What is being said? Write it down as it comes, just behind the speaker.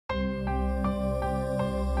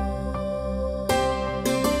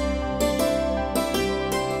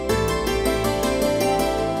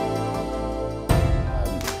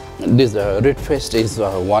This Read Fest is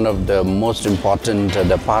one of the most important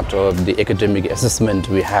the part of the academic assessment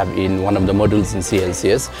we have in one of the modules in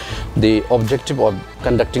CLCS. The objective of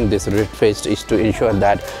conducting this Read Fest is to ensure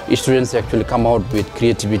that students actually come out with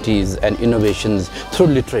creativities and innovations through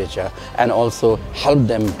literature, and also help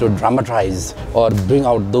them to dramatize or bring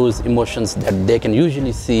out those emotions that they can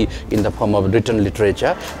usually see in the form of written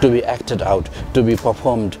literature, to be acted out, to be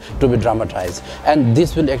performed, to be dramatized. And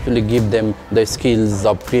this will actually give them the skills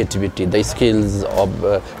of creativity, the skills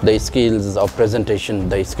of presentation,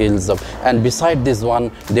 the skills of, and beside this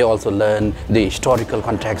one, they also learn the historical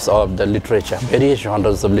context of the literature, various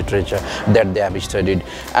genres of literature that they have studied.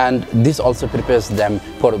 And this also prepares them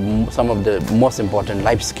for some of the most important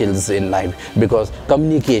life skills in life, because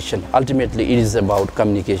communication, ultimately it is about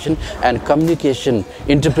communication, and communication,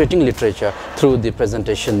 interpreting literature through the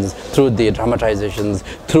presentations, through the dramatizations,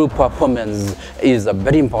 through performance is a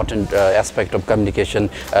very important aspect of communication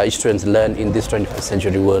students learn in this 21st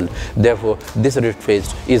century world. Therefore, this Read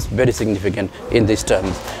Fest is very significant in these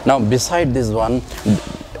terms. Now, beside this one,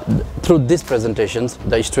 through these presentations,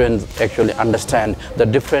 the students actually understand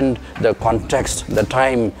the context, the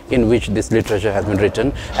time in which this literature has been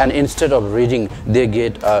written, and instead of reading, they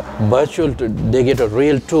get a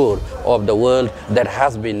real tour of the world that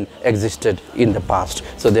has been existed in the past.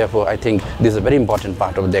 So therefore, I think this is a very important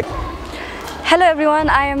part of the. Hello everyone,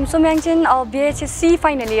 I am 𝐓𝐡𝐞 of BHSC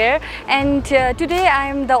final year, and today I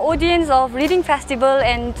am the audience of Reading Festival,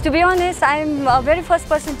 and to be honest, I am a very first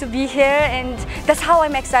person to be here, and that's how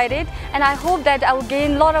I'm excited, and I hope that I will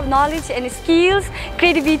gain a lot of knowledge and skills,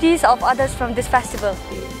 creativities of others from this festival.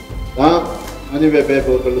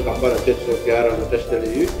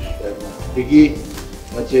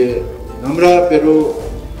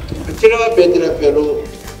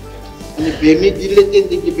 Ini bemi diletin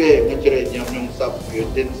di kibe ngacere nyamnyong sap,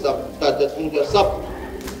 yuten sap, tata tungja sap.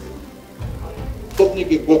 Top ni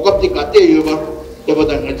ki bokap di kate yoba, coba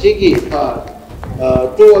dah ngacegi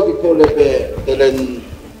tua di kole be dalam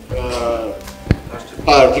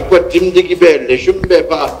request jim di kibe lesum be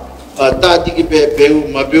ta di kibe beu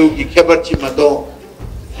mabeu ki kebarci mato.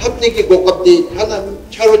 Hab ni ki bokap di hana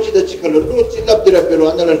charo cida cikalo lu cilap dira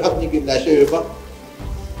pero analal hab ni ki nashe yoba.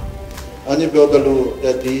 Ani beodalu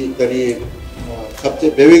dari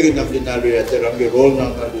kapte bewegi namli nalu ya terangi role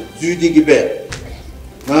nalu judi gibe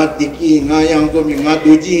nga diki nga yang domi nga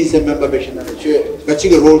doji se member beshina che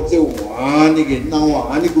kachiga role te ani gi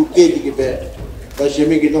nawa ani ku ke diki be ba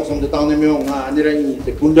shemi gi noksam de tang ne nga ani rai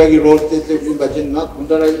te gunda gi role te bin ba chen nga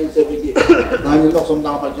gunda rai se bi ani noksam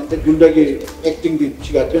tang ba chen te gunda gi acting di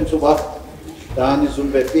chiga ten su ba dani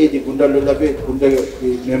sumbe pe di gunda lu la be gunda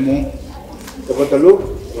gi memo to batalu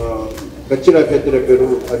Kecil federal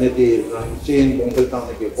Peru ada di Ranчин, Bangkal Tang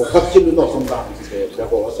lagi. Kecil itu somdang kita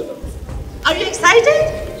bawa sana. Are you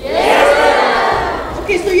excited? Yes.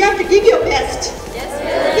 Okay, so you have to give your best. Yes.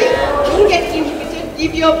 Okay, don't get inhibited.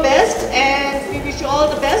 Give your best, and we wish you all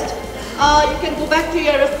the best. You can go back to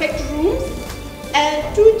your respective rooms, and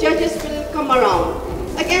 2 judges will come around.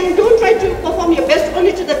 Again, don't try to perform your best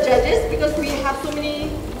only to the judges, because we have so many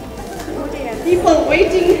people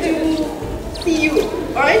waiting to see you,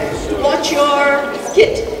 alright, to watch your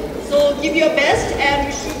skit. So give your best, and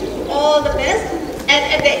we wish you all the best. And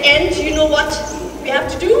at the end, you know what we have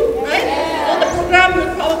to do, right? So the program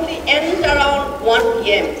will probably end around 1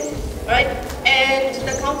 p.m. Right? And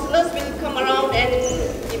the counselors will come around and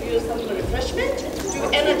give you some refreshment to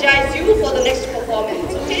energize you for the next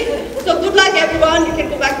performance. Okay? So good luck, everyone. You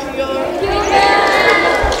can go back to your.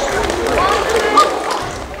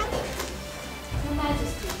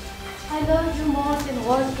 I love you more than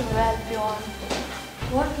working well beyond.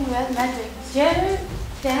 Working well magic. Gerald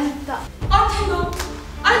Tenta. Arteno,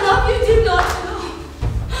 I love you dearly, Arteno.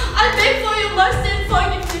 I beg for your mercy and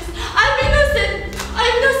forgiveness. I'm innocent,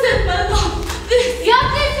 my love. Please. Your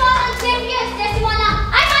please for unsafe, yes, Desimola.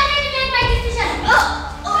 I finally made my decision.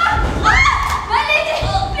 My lady,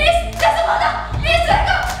 please, Desimola, please wake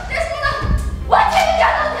up. Desimola, what have you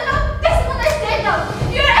done, Arteno? Desimola, stay down.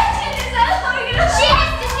 Your action is She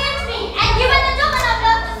has deceived me and given the token of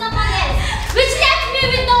love to someone else, which left me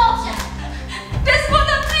with no option.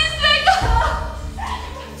 Desimola, please wake up.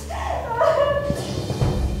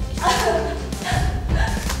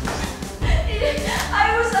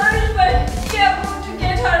 I was sorry.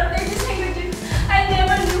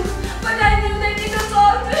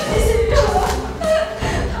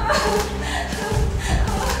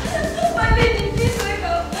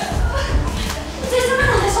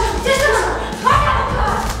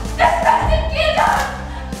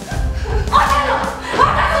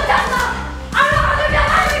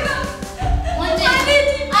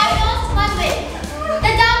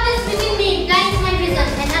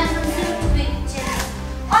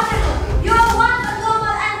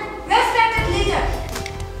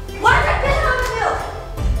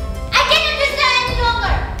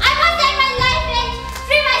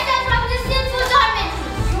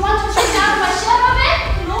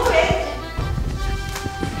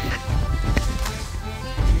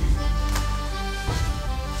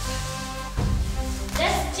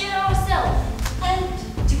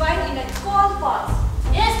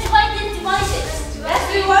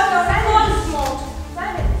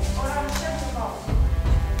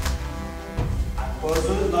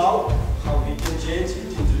 change it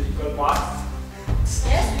into equal parts?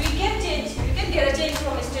 Yes, we can change. You can get a change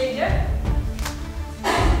from a stranger.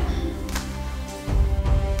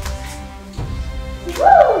 Woo!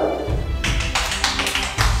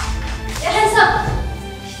 Yeah, hands up.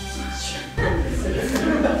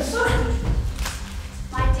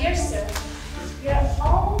 My dear sir, we are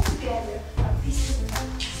all together a piece of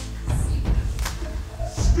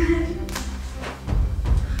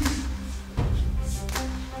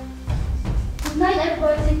Good night,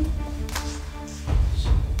 everybody.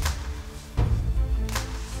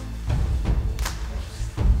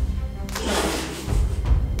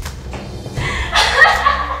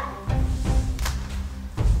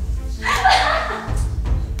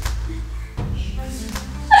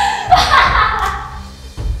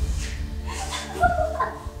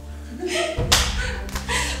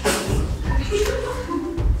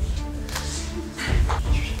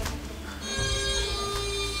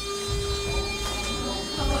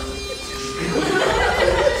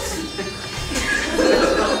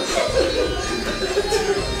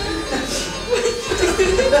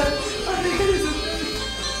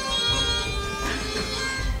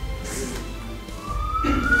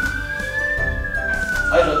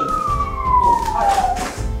 Hi, Raju. Oh, hi.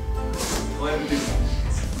 How are you doing?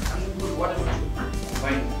 I'm good. What about you?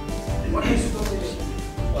 Fine. And what is your today?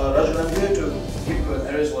 Raju, I'm here to give you an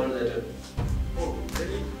arrest warrant letter. Oh,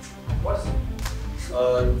 really? What's it?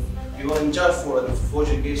 You are in charge for a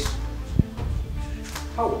forgery case.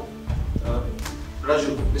 How?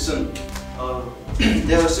 Raju, listen.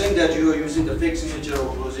 They are saying that you are using the fake signature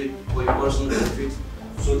of Rosie for your personal benefit,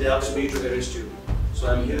 so they asked me to arrest you. So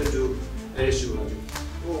I'm here to arrest you, Raju.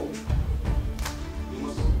 Oh.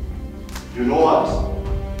 You know what?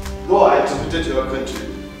 Though I tribute your country,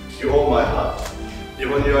 you owe my heart.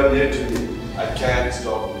 Even you are near to me, I can't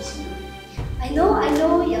stop missing you. I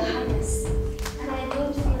know, Your Highness, and I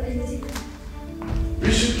don't feel anything.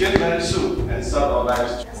 We should get married soon and start our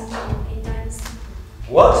lives.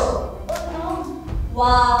 What? Oh no.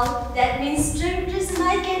 Wow, that means Tributers and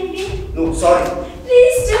I can be. No, sorry.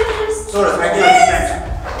 Please, Tributers. Sorry, I can't understand.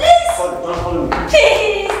 Please. Sorry, don't follow me.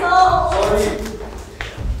 Please, no. Sorry.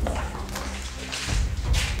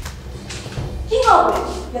 King Aubrey,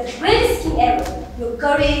 you're the greatest king ever. Your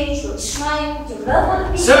courage, your strength, your love for the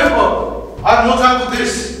people. Simple! I have no time for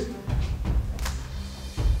this.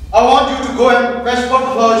 I want you to go and fetch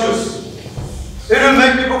purple flower juice. It will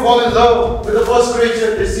make people fall in love with the first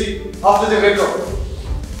creature they see after they wake up.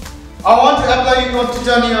 I want to apply it on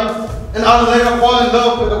Titania, and I will later fall in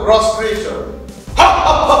love with the gross creature.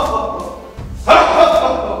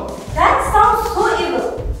 That sounds so evil.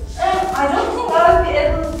 I don't think I will be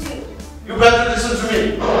able to. You better listen to me.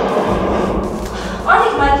 On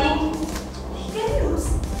it, my king. Can you lose?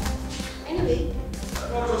 Anyway.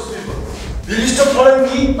 Not those people. Will you stop following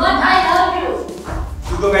me? But I love you.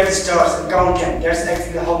 You go at the stars and count them. That's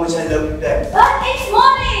actually how much I love you back. But it's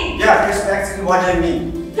morning. Yeah, that's actually what I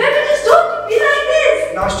mean. Baby, just don't be like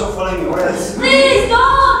this. Now stop following me, or else. Please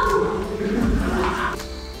don't.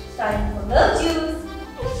 Time for love juice.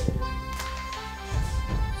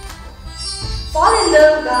 Fall in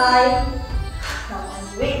love, guy. Now I'm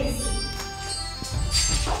waiting.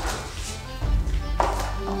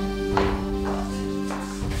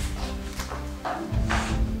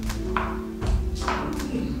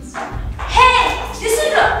 Hey,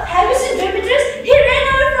 listen up. Have you seen Demetrius? He ran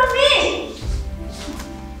away from me.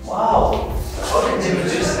 Wow. Okay,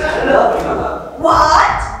 Demetrius, I love you.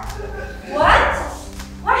 What? What?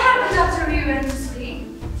 What happened after we went to sleep?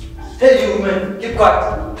 Hey, you woman, keep quiet.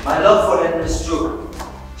 My love for her is true.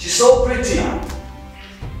 She's so pretty.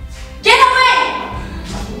 Get away!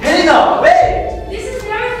 Helena, wait! Listen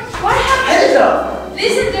there. What happened? Helena!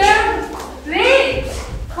 Listen there. Wait.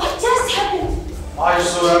 What just happened? I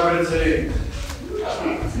saw everything.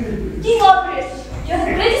 King Aubrey, you're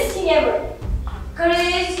the greatest king ever.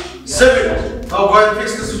 Courage. Save it. Now go and fix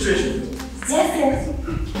the situation. Yes.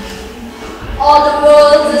 All the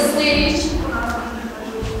world's a stage,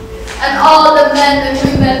 and all the men and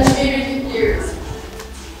women living in years.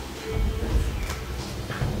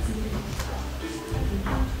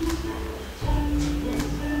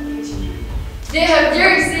 They have their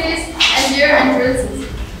exits and their entrances.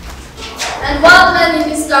 And while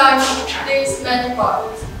many in time, there is many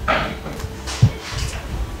parts.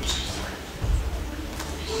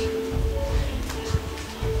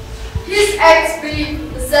 His acts be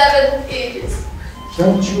the 7 ages.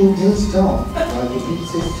 𝐲 Hills Town by the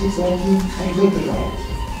Princess 𝐶𝐶 and 𝐲𝐿.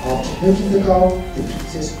 After hurting the cow, the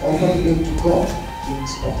princess offered the to God,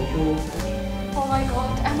 kings of the whole. Oh my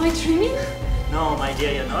god, am I dreaming? No, my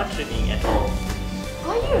dear, you're not dreaming at all.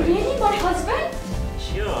 Are you really my husband?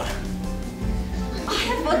 Sure. I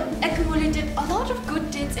have accumulated a lot of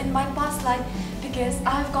good deeds in my past life because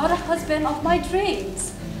I've got a husband of my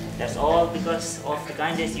dreams. That's all because of the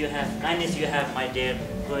kindness you have, my dear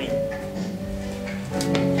queen.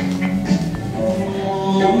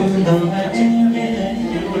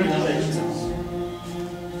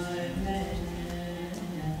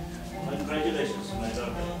 Congratulations, my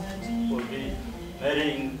daughter, for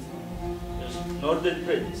marrying this northern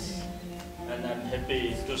prince. And I'm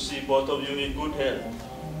happy to see both of you in good health.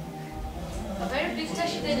 A very big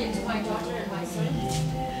testimony to my daughter and my son.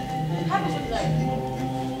 Have a good life.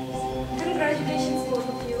 Congratulations, both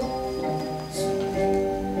of you.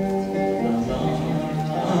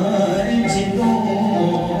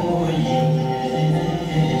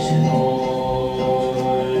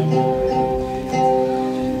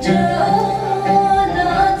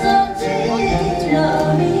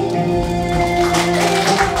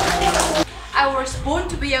 I was born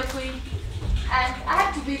to be a queen, and I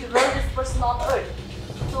have to be the worthiest person on earth.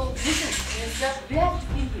 So listen, Minister, we have to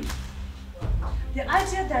kill him. The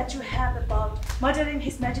idea that you have about murdering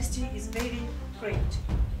His Majesty is very great.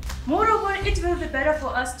 Moreover, it will be better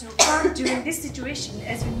for us to come during this situation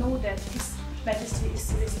as we know that His Majesty is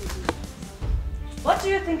seriously ill. What do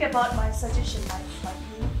you think about my suggestion, my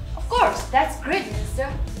queen? Of course, that's great,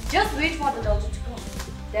 Minister. Just wait for the doctor to come.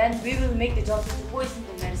 Then we will make the doctor to poison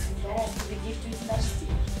the medicine that has to be given to His Majesty.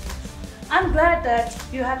 I'm glad that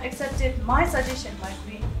you have accepted my suggestion, my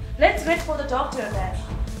queen. Let's wait for the doctor then.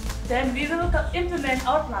 Then we will implement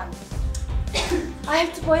our plan. I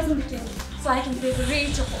have to poison the king so I can pay the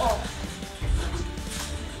rage of all.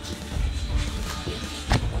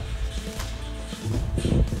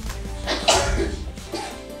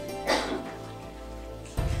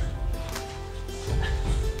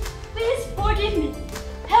 Please forgive me.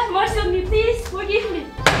 Have mercy on me, please forgive me.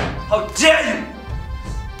 How dare you!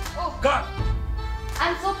 Oh, God!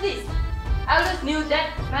 I'm so pleased. I always knew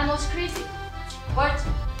that man was crazy. But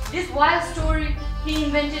this wild story he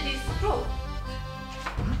invented is true.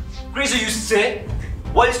 Crazy you say?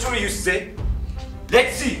 What story you say?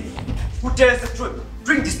 Let's see who tells the truth.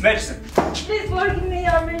 Drink this medicine. Please forgive me,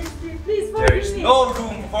 Your Majesty. Please forgive me. There is no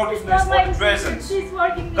room for forgiveness for the present. Please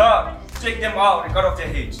forgive me. God, take them out and cut off their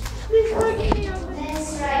heads. Please forgive me, Your Majesty.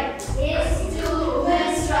 Women's right is to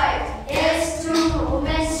women's right. Is to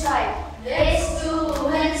women's right. Is to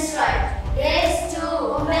women's right. Is to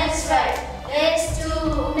women's right. Is to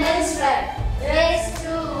women's right. Is to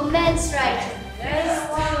women's right. Is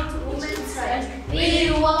to women's right.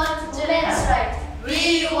 We want women's right.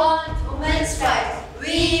 We want women's right.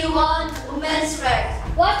 We want women's right.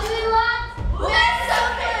 What do we want? Women's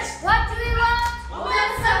suffrage. What do we want?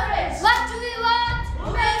 Women's suffrage. What do we want?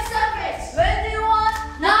 Women's suffrage. When do you want?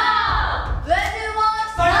 Now. When do you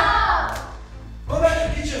want? Now. Go back to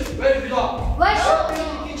the kitchen where you belong. Why I'll should be in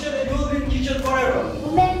the kitchen and you'll be in the kitchen forever.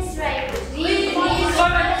 women's right? We want women's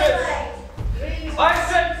right. I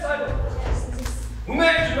said, Simon,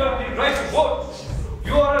 women do not have the right to vote.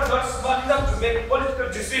 You are not smart enough to make political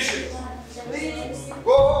decisions.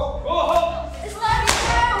 Go home. Go home. It's not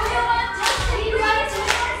fair. We want justice. We want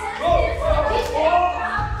justice. Go home.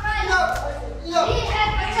 We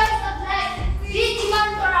have a choice of life. We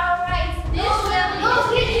demand for our rights. No,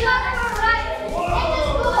 we demand for our rights. Let us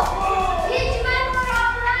go. We demand for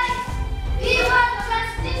our rights. We want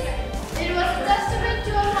justice. It was a testament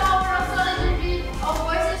to our power of solidarity, of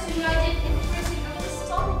voices united in the pursuit of this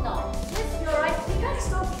topic now. Yes, you're right. We can't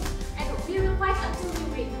stop it. And we will fight until we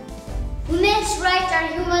win. Women's rights are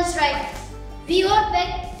human's rights. We won't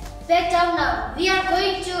back down now. We are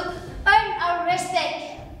going to earn our respect.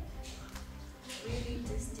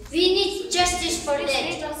 We need justice for that.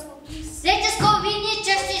 Let us go. We need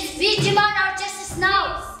justice. We demand our justice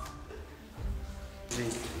now.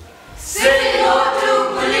 Say no to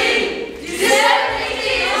bullying.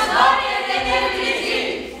 Disability is not an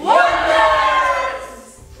inability.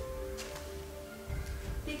 Wonders!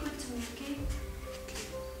 Be good to me, okay?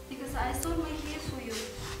 Because I sold my hairs for you.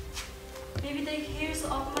 Maybe the hairs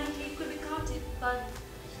of my head could be counted, but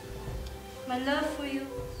my love for you,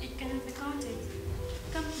 it cannot be counted.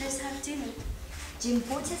 Come, let's have dinner. Jim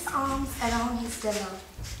put his arms around his dinner.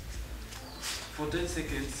 For 10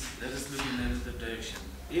 seconds, let us look in another direction.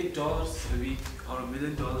 $8 a week or $1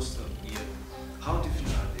 million a year. How different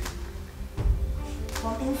are they?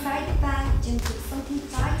 Walked inside the bank, Jim put something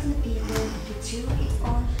tight in the paper to chew it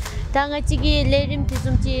on. 당아치기 레림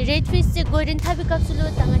비숨치 레트피스 고린 타비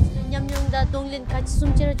값으로 당아치기 냠용다 동린 같이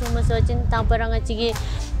숨지를 주면서 진 당바랑아치기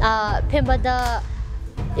펜바다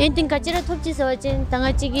엔팅 가지라 톱지 서진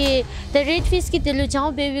당아지기 the red fish ki telu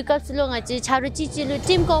jang baby kapsulo ngachi charuchi chilu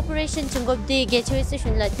team cooperation chungobdi gechoise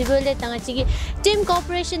shunla tibole tangachigi team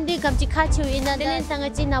cooperation di gamchi khachu ina den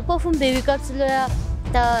tangachi na perform baby kapsulo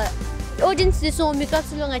ta audience so mi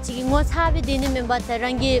kapsulo ngachi ngo sabe dine member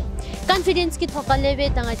tarangi confidence ki thokalebe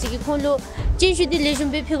tangachigi kholo jinju di lejum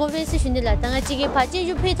be phigobe se shunila tangachigi pha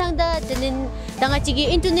jinju phethangda den tangachigi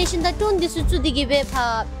intonation da tone disu chu digibe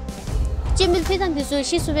pha Jimil Petan diso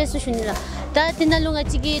shisuve su shunila. Ta tinalunga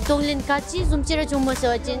chigi donglin kachi zumchira jumbo sa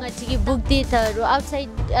wajin nga chigi book di taru outside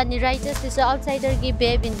ani writers diso outsider ki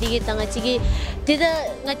babe indigi ta nga chigi tida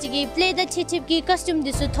nga chigi play the chichip ki costume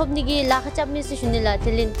diso thopni ki lakhachap mi su shunila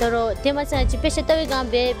tilin taro tema sa chi peshatawi ga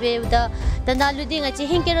babe da nalu di nga chi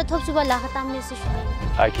hinkero thopsuba lakhatam mi su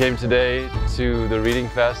shunila. I came today to the Reading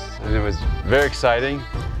Fest and it was very exciting.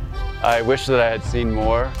 I wish that I had seen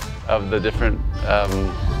more of the different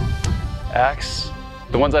acts.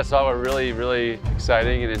 The ones I saw were really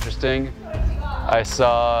exciting and interesting. I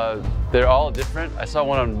saw they're all different. I saw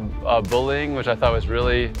one on bullying, which I thought was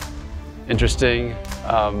really interesting.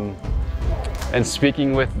 And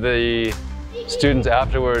speaking with the students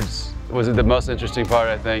afterwards was the most interesting part,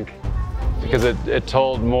 I think, because it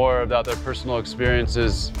told more about their personal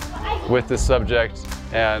experiences with the subject,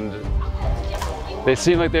 and they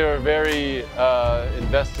seemed like they were very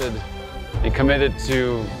invested and committed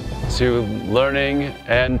to learning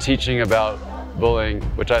and teaching about bullying,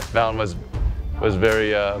 which I found was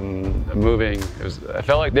very moving. I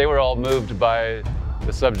felt like they were all moved by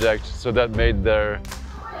the subject, so that made their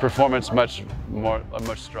performance much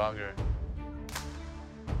stronger.